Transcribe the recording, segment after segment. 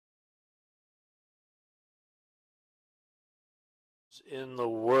in the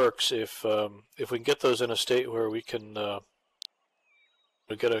works. If we can get those in a state where we can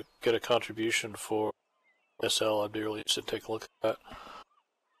get a contribution for SL, I'd be really interested to take a look at that.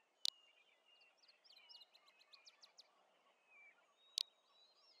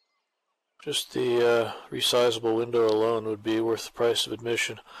 Just the resizable window alone would be worth the price of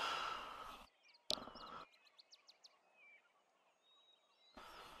admission.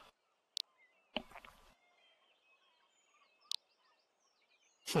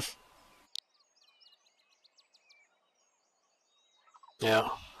 Yeah.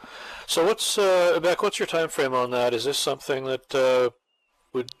 So what's Beck? What's your time frame on that? Is this something that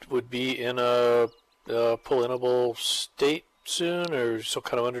would be in a pull-inable state soon, or some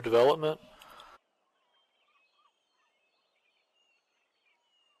kind of under development?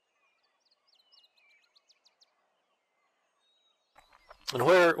 And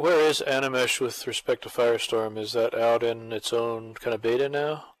where is Animesh with respect to Firestorm? Is that out in its own kind of beta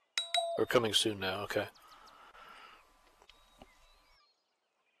now, or coming soon now? Okay.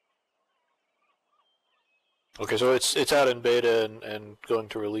 Okay, so it's out in beta and going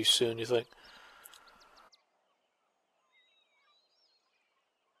to release soon, you think?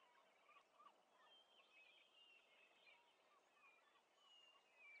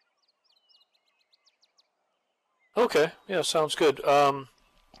 Okay, yeah, sounds good. I've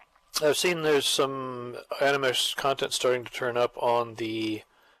seen there's some Animesh content starting to turn up on the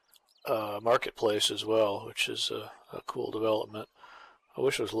marketplace as well, which is a cool development. I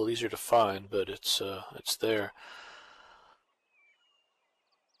wish it was a little easier to find, but it's there.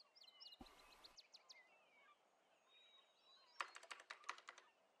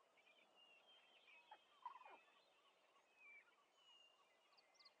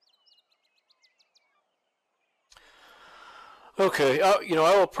 Okay, you know,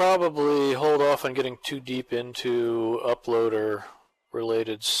 I will probably hold off on getting too deep into uploader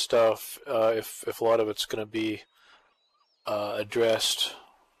related stuff if a lot of it's going to be addressed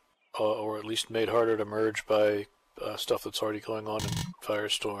or at least made harder to merge by stuff that's already going on in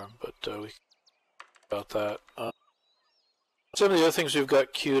Firestorm. But we can talk about that. Some of the other things we've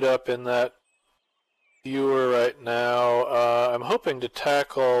got queued up in that viewer right now, I'm hoping to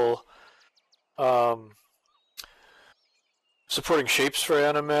tackle supporting shapes for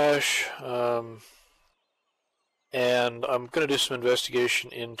animesh, and I'm going to do some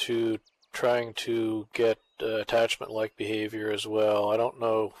investigation into trying to get attachment-like behavior as well. I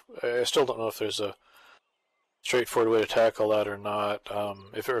still don't know if there's a straightforward way to tackle that or not.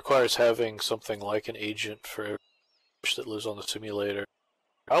 If it requires having something like an agent for every fish that lives on the simulator,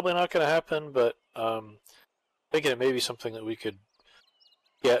 probably not going to happen, but thinking it may be something that we could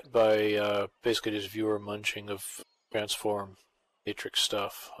get by basically just viewer munching of transform matrix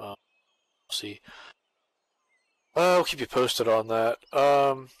stuff. We'll see. I'll keep you posted on that.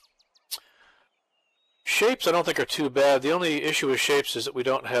 Shapes I don't think are too bad. The only issue with shapes is that we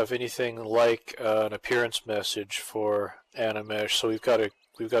don't have anything like an appearance message for animesh, so we've got to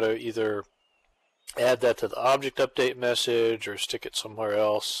either add that to the object update message or stick it somewhere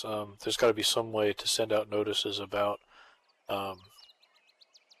else. There's got to be some way to send out notices about the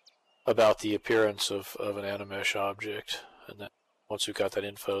appearance of an animesh object, and then once we've got that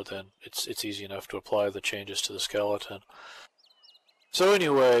info, then it's easy enough to apply the changes to the skeleton. So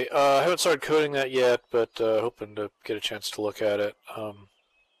anyway, I haven't started coding that yet, but hoping to get a chance to look at it.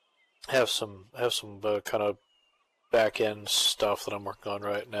 Have some kind of back end stuff that I'm working on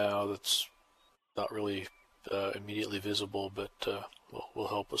right now that's not really immediately visible, but will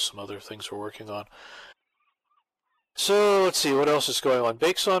help with some other things we're working on. So let's see what else is going on.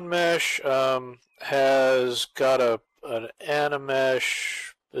 Bakes on Mesh has got an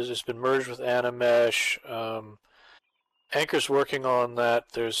animesh. It's been merged with animesh. Anchor's working on that.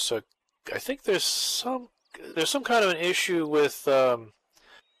 I think there's some kind of an issue with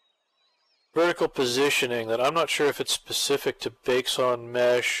vertical positioning that I'm not sure if it's specific to Bakes on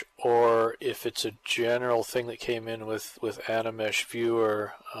Mesh or if it's a general thing that came in with Animesh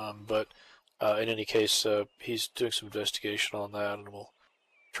Viewer. But in any case, he's doing some investigation on that, and we'll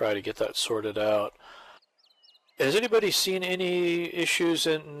try to get that sorted out. Has anybody seen any issues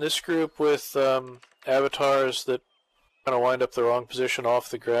in this group with avatars that kind of wind up the wrong position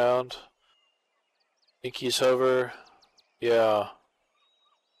off the ground? Inky's hover, yeah.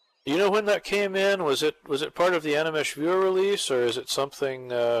 Do you know when that came in? Was it part of the Animesh Viewer release, or is it something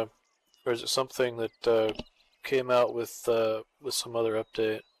that came out with some other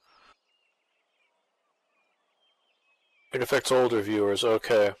update? It affects older viewers.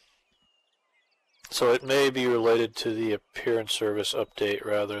 Okay. So it may be related to the appearance service update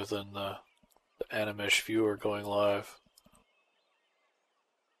rather than the Animesh Viewer going live.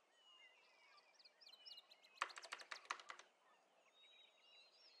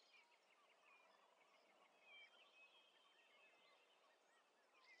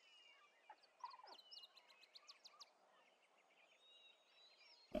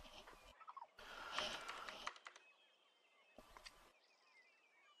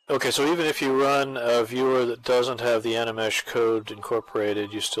 Okay, so even if you run a viewer that doesn't have the animesh code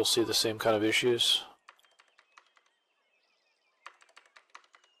incorporated, you still see the same kind of issues?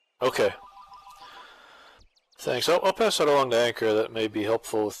 Okay. Thanks. I'll pass that along to Anchor. That may be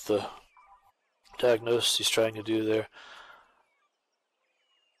helpful with the diagnosis he's trying to do there.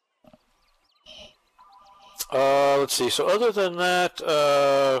 Let's see. So other than that,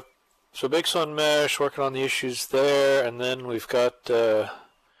 so Bakes on Mesh, working on the issues there, and then we've got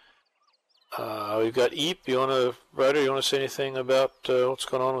EAP. You want to say anything about what's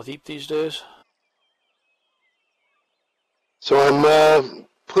going on with EAP these days? So I'm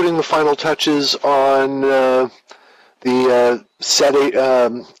putting the final touches on the set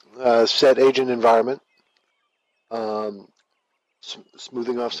agent environment,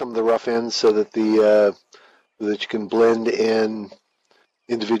 smoothing off some of the rough ends so that that you can blend in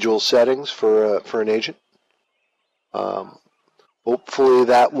individual settings for an agent. Hopefully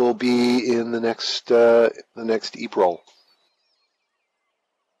that will be in the next EAP roll.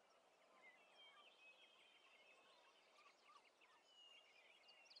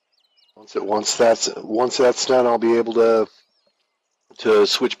 Once that's done, I'll be able to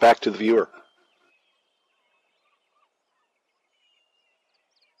switch back to the viewer.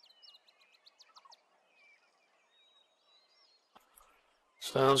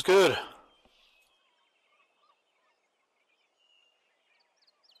 Sounds good.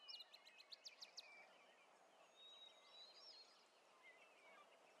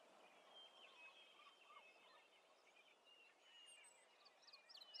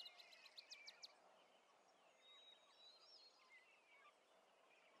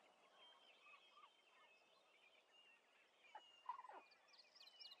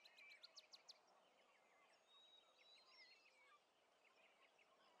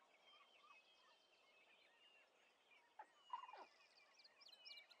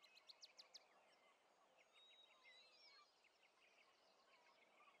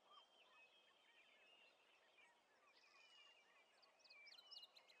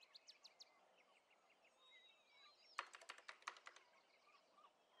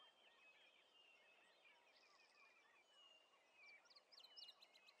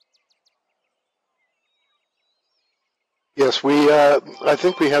 Yes, I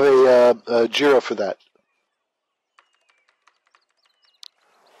think we have a Jira for that.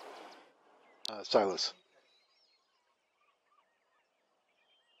 Silas.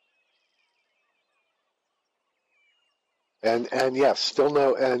 And yes, still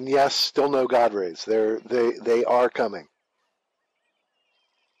no God rays. They are coming.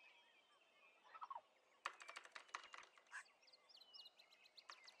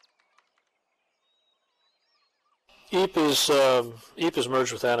 EAP is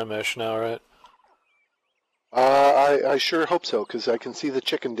merged with animesh now, right? I sure hope so, because I can see the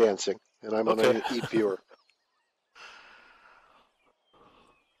chicken dancing, and I'm on an EAP viewer.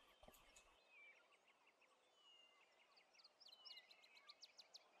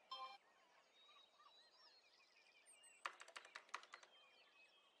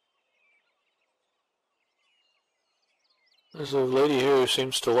 There's a lady here who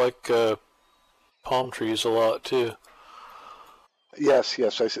seems to like palm trees a lot too. Yes, I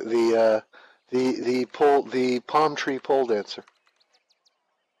see the palm tree pole dancer.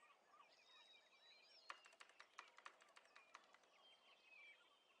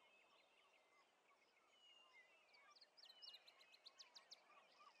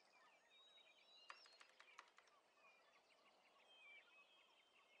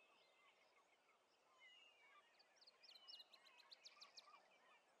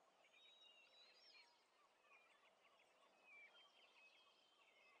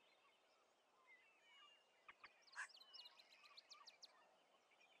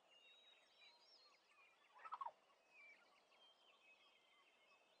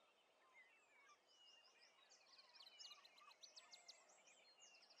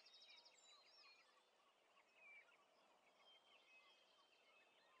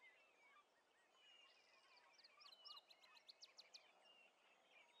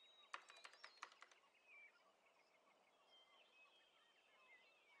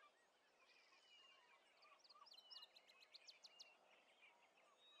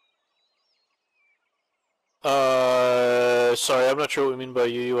 Sorry, I'm not sure what we mean by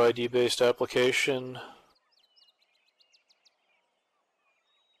UUID-based application.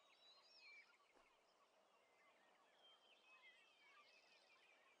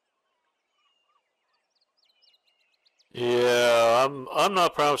 Yeah, I'm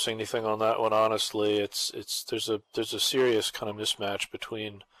not promising anything on that one, honestly. There's a serious kind of mismatch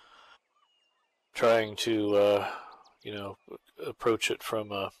between trying to approach it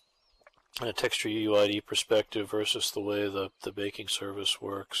from a texture UID perspective versus the way the baking service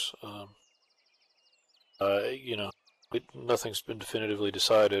works. You know, nothing's been definitively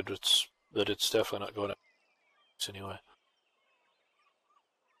decided. It's definitely not going to anyway.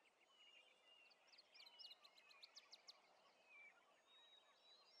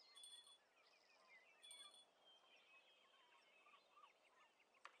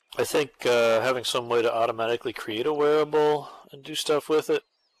 I think having some way to automatically create a wearable and do stuff with it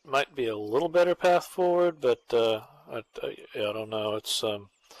might be a little better path forward, but I don't know. It's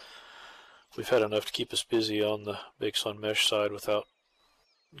we've had enough to keep us busy on the Bakes on Mesh side without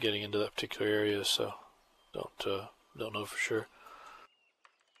getting into that particular area, so don't know for sure.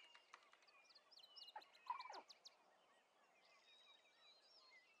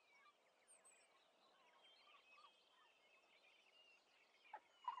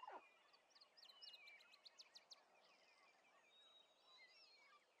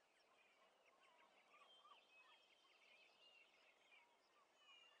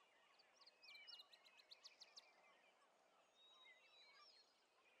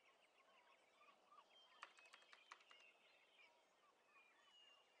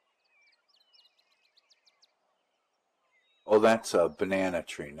 Oh, that's a banana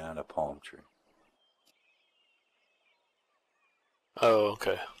tree, not a palm tree. Oh,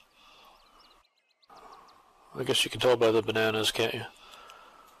 okay. I guess you can tell by the bananas, can't you?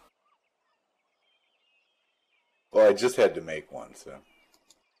 Well, I just had to make one, so.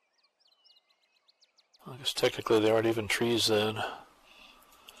 I guess technically they aren't even trees then.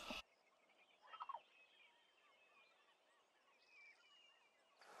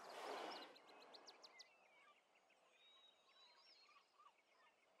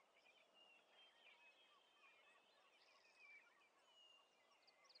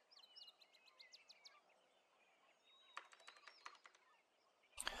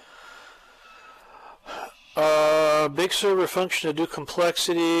 Big server function to do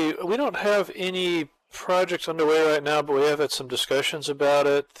complexity. We don't have any projects underway right now, but we have had some discussions about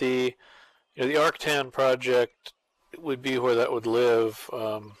it. The the Arctan project would be where that would live,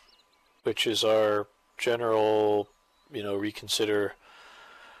 which is our general reconsider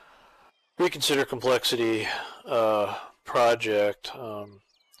complexity project.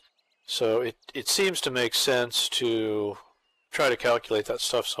 So it seems to make sense to try to calculate that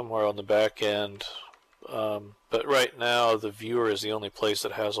stuff somewhere on the back end. But right now, the viewer is the only place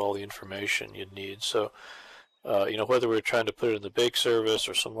that has all the information you'd need. So, whether we're trying to put it in the bake service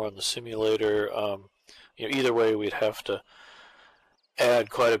or somewhere in the simulator, either way, we'd have to add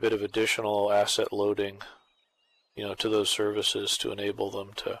quite a bit of additional asset loading, to those services to enable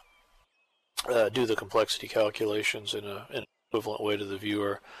them to do the complexity calculations in an equivalent way to the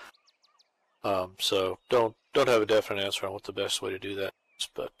viewer. So don't have a definite answer on what the best way to do that is,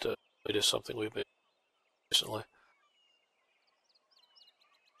 but it is something we've been recently.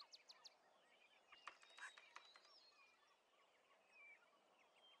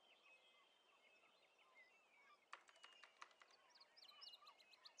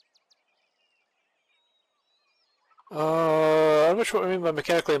 I'm not sure what I mean by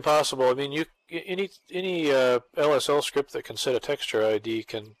mechanically impossible. I mean, any LSL script that can set a texture ID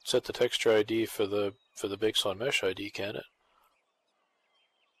can set the texture ID for the Bakes on Mesh ID, can it?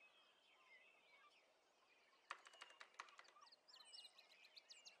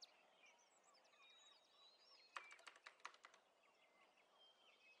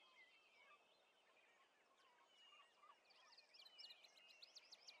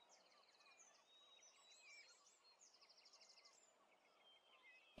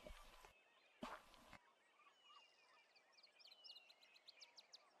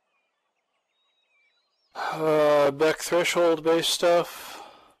 Beck threshold based stuff.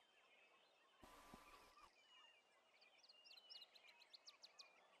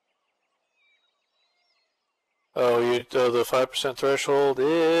 Oh, the 5% threshold.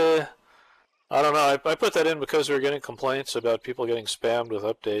 I don't know. I put that in because we were getting complaints about people getting spammed with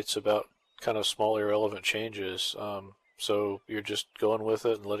updates about kind of small irrelevant changes. So you're just going with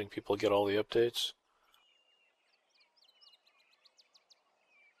it and letting people get all the updates.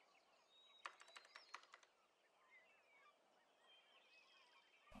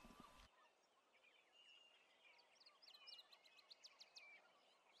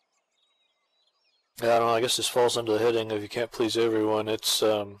 Yeah, I don't know. I guess this falls under the heading of you can't please everyone. It's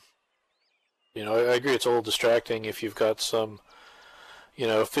I agree. It's a little distracting if you've got some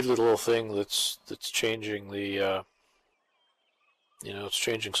fiddly little thing that's changing the it's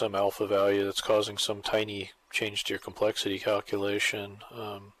changing some alpha value that's causing some tiny change to your complexity calculation.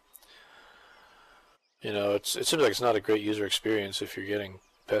 it seems like it's not a great user experience if you're getting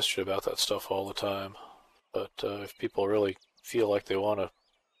pestered about that stuff all the time. But if people really feel like they want to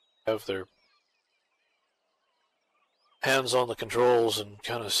have their hands on the controls and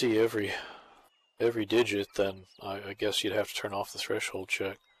kind of see every digit, then I guess you'd have to turn off the threshold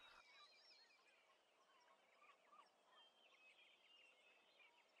check.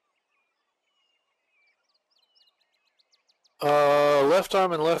 Left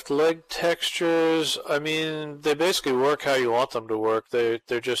arm and left leg textures, I mean, they basically work how you want them to work. They're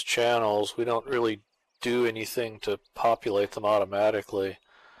just channels. We don't really do anything to populate them automatically.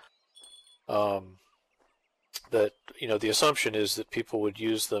 That, the assumption is that people would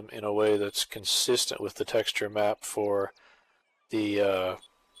use them in a way that's consistent with the texture map for the,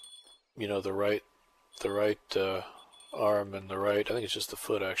 the right arm and the right, I think it's just the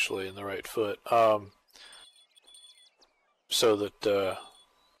foot actually, and the right foot. So that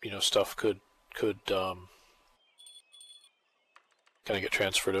stuff could kind of get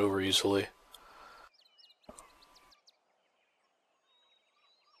transferred over easily.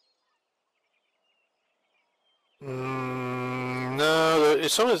 No,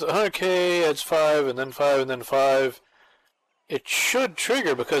 it's something that's 100K adds 5 and then 5 and then 5. It should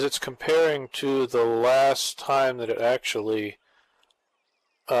trigger because it's comparing to the last time that it actually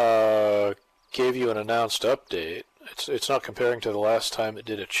gave you an announced update. It's not comparing to the last time it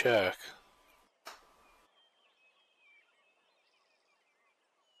did a check.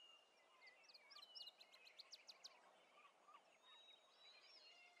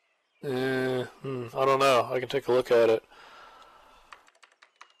 I don't know. I can take a look at it.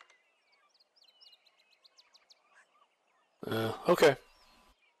 Okay.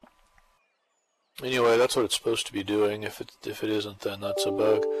 Anyway, that's what it's supposed to be doing. If it isn't, then that's a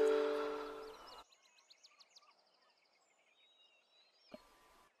bug.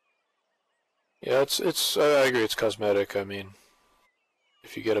 Yeah, I agree. It's cosmetic. I mean,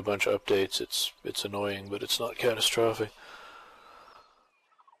 if you get a bunch of updates, it's annoying, but it's not catastrophic.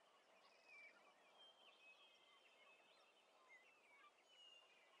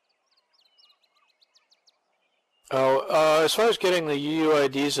 As far as getting the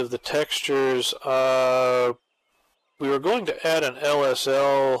UUIDs of the textures, we were going to add an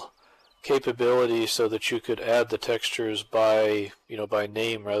LSL capability so that you could add the textures by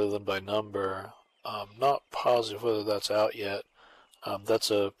name rather than by number. Not positive whether that's out yet.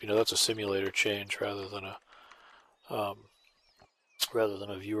 That's a simulator change rather than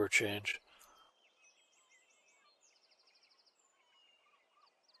a viewer change.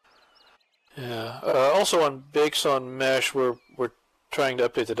 Yeah. Also on Bakes on Mesh, we're trying to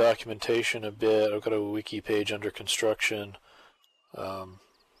update the documentation a bit. I've got a wiki page under construction.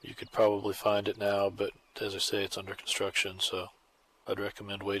 You could probably find it now, but as I say, it's under construction, so I'd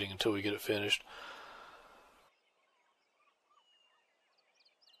recommend waiting until we get it finished.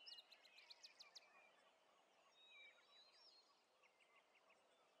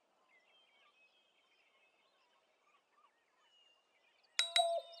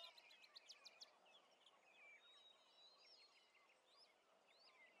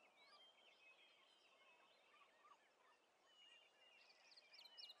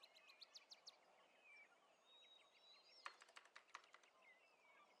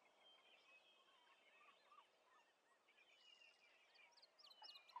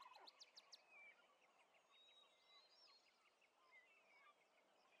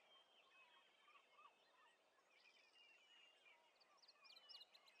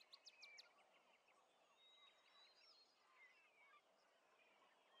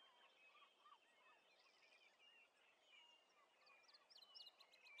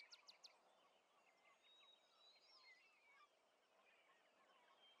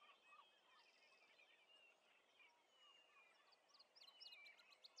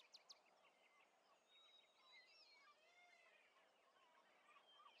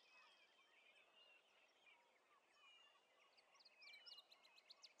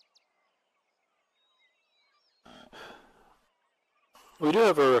 We do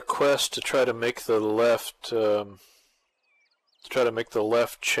have a request to try to make the left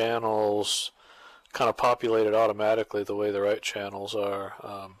channels kind of populated automatically the way the right channels are.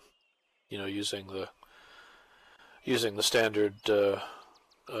 Using the standard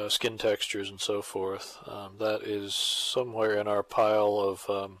skin textures and so forth. That is somewhere in our pile of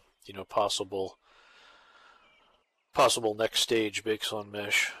possible next stage Bakes on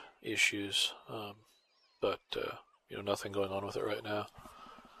Mesh issues, but nothing going on with it right now.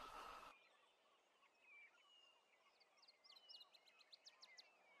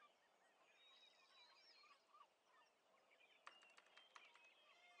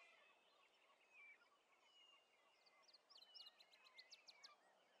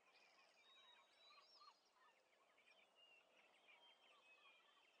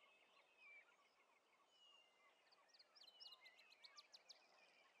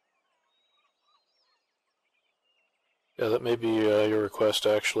 Yeah, that may be your request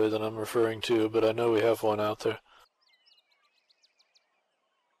actually that I'm referring to, but I know we have one out there.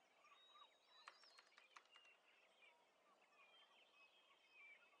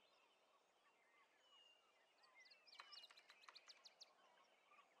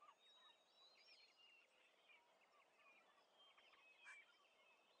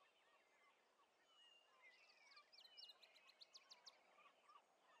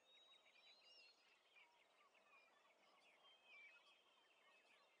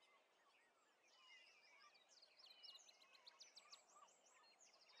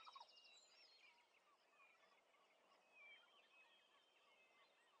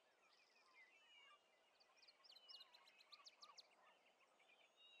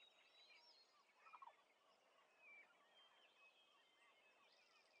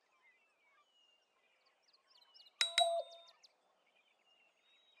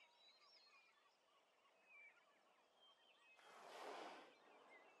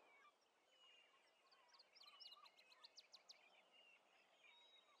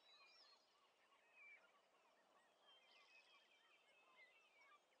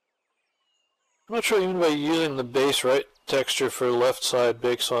 I'm not sure what you mean by using the base right texture for left side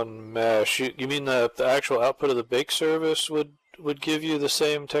bakes on mesh. You mean the actual output of the bake service would give you the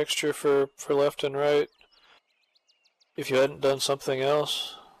same texture for left and right if you hadn't done something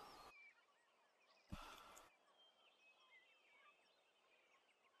else?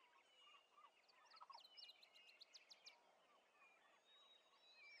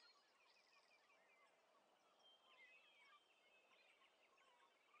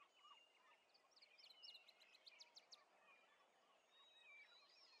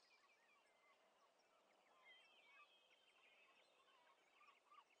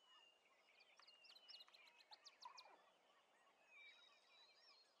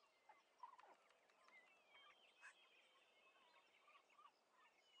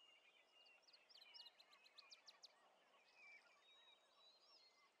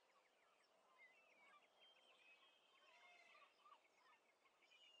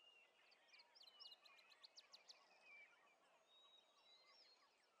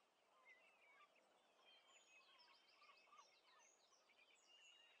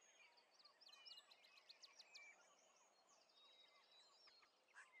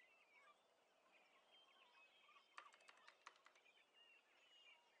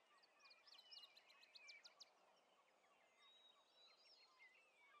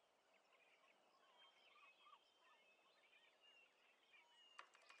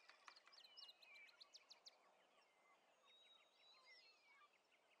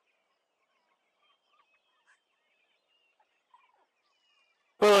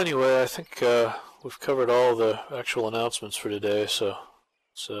 Well, anyway, I think we've covered all the actual announcements for today, so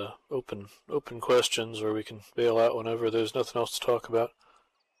it's open questions, or we can bail out whenever there's nothing else to talk about.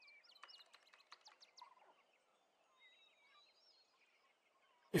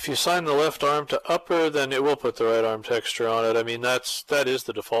 If you assign the left arm to upper, then it will put the right arm texture on it. I mean, that is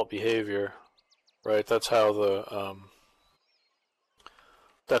the default behavior, right? That's how the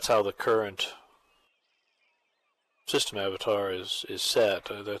current system avatar is set.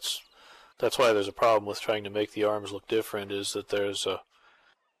 That's why there's a problem with trying to make the arms look different. Is that there's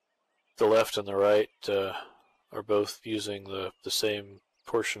the left and the right are both using the same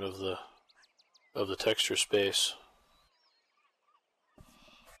portion of the texture space.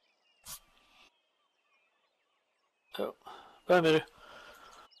 Oh, bye, Mitty.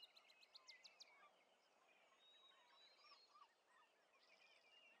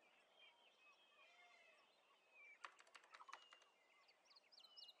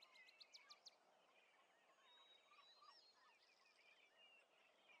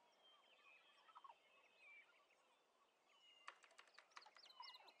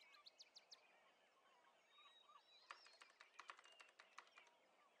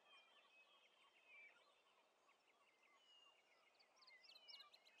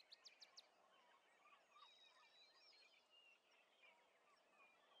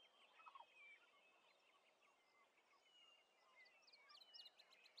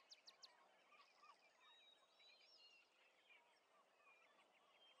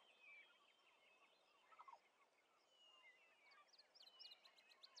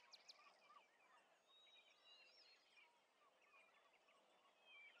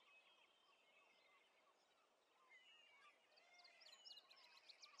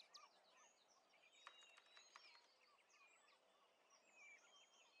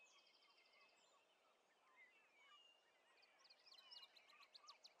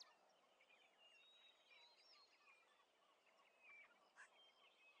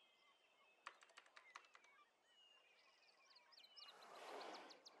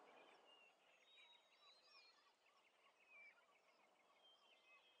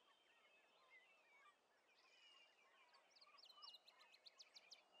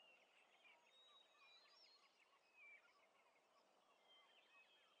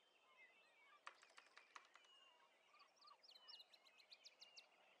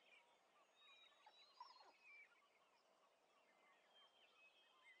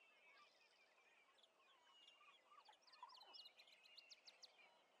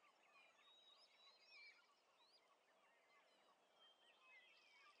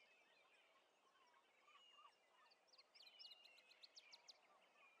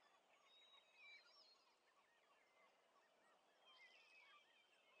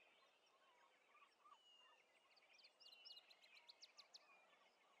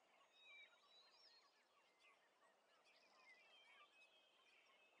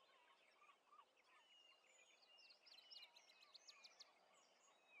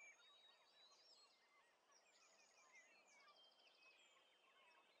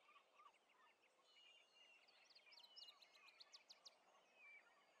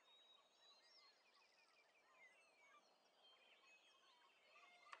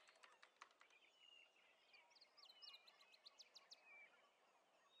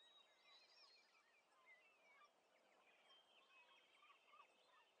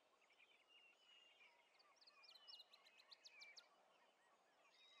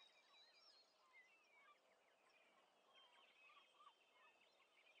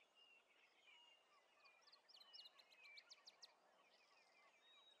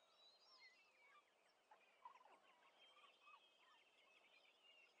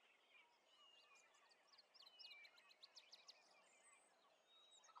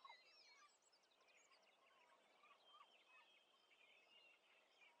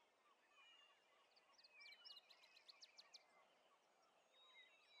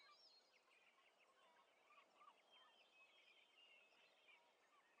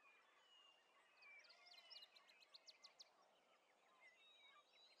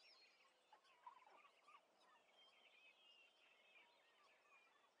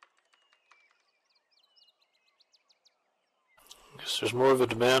 Guess there's more of a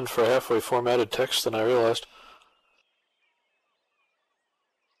demand for halfway formatted text than I realized.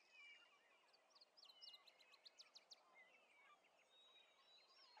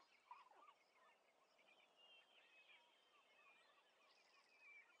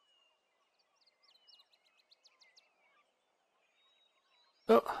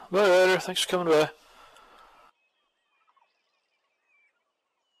 Oh, bye, Ryder. Thanks for coming by.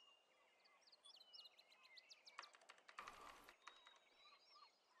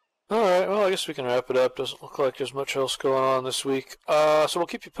 Alright, well, I guess we can wrap it up. Doesn't look like there's much else going on this week. So we'll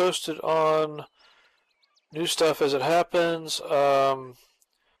keep you posted on new stuff as it happens.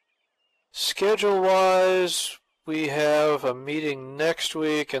 Schedule-wise, we have a meeting next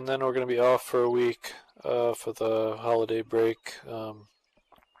week, and then we're going to be off for a week for the holiday break.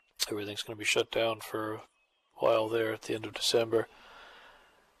 Everything's going to be shut down for a while there at the end of December.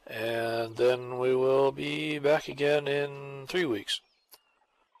 And then we will be back again in 3 weeks.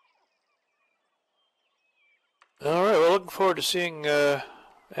 Alright, well, looking forward to seeing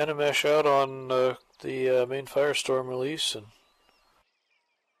Animesh out on the main Firestorm release, and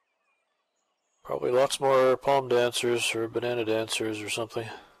probably lots more palm dancers or banana dancers or something.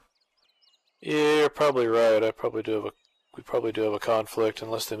 Yeah, you're probably right. We probably do have a conflict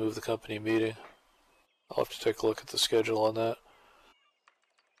unless they move the company meeting. I'll have to take a look at the schedule on that.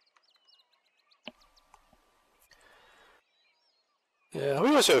 Yeah, we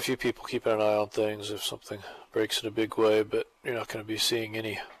always have a few people keeping an eye on things if something breaks in a big way, but you're not going to be seeing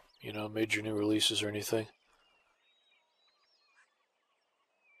any, major new releases or anything.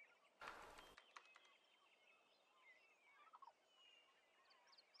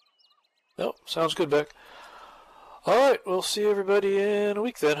 Nope, sounds good, Beck. Alright, we'll see everybody in a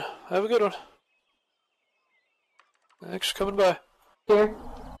week then. Have a good one. Thanks for coming by. Here.